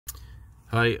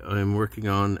Hi, I'm working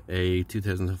on a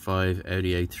 2005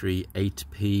 Audi A3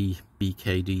 8P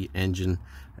BKD engine.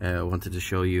 I wanted to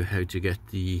show you how to get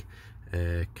the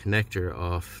connector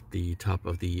off the top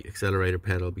of the accelerator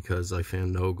pedal because I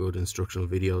found no good instructional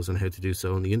videos on how to do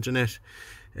so on the internet,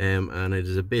 and it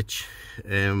is a bitch.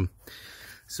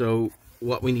 So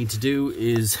what we need to do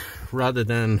is, rather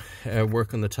than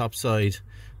work on the top side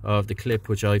of the clip,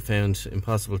 which I found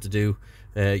impossible to do,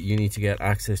 you need to get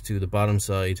access to the bottom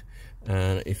side.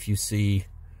 And if you see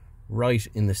right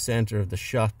in the center of the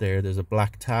shot there's a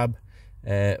black tab.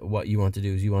 What you want to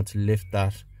do is you want to lift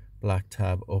that black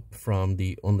tab up from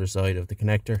the underside of the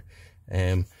connector,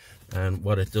 and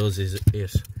what it does is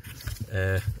it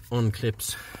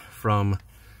unclips from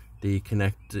the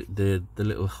the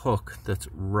little hook that's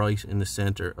right in the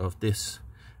center of this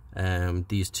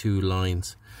these two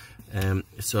lines.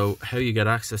 So how you get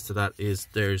access to that is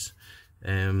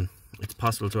it's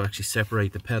possible to actually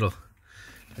separate the pedal.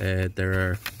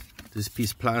 This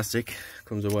piece of plastic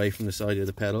comes away from the side of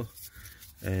the pedal.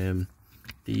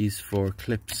 These four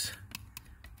clips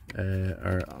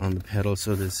are on the pedal,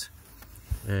 so there's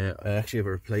I actually have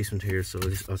a replacement here, so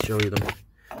I'll show you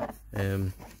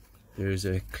them. There's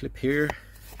a clip here,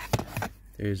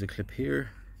 there's a clip here,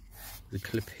 there's a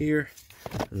clip here,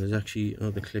 and there's actually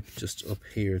another clip just up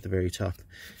here at the very top.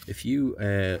 If you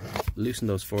loosen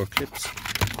those four clips,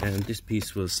 and this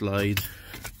piece will slide.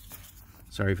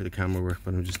 Sorry for the camera work,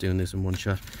 but I'm just doing this in one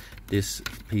shot. This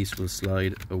piece will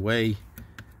slide away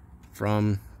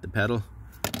from the pedal,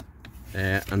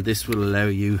 and this will allow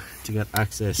you to get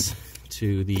access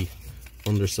to the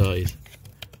underside.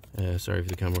 Sorry for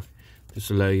the camera work. This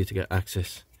will allow you to get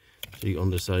access to the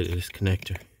underside of this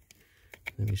connector.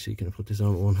 Let me see, can I put this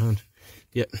on with one hand?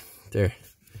 Yep, there.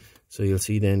 So you'll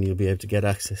see then you'll be able to get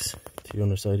access to the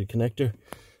underside connector.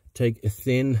 Take a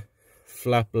thin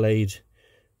flat blade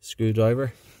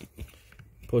screwdriver,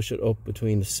 push it up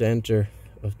between the center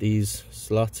of these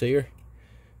slots here,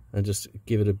 and just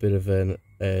give it a bit of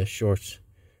a short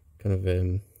kind of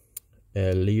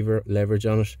leverage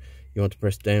on it. You want to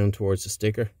press down towards the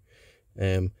sticker.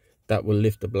 That will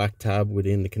lift the black tab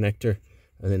within the connector,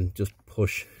 and then just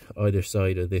push either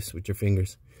side of this with your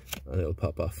fingers and it'll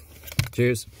pop off.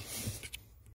 Cheers.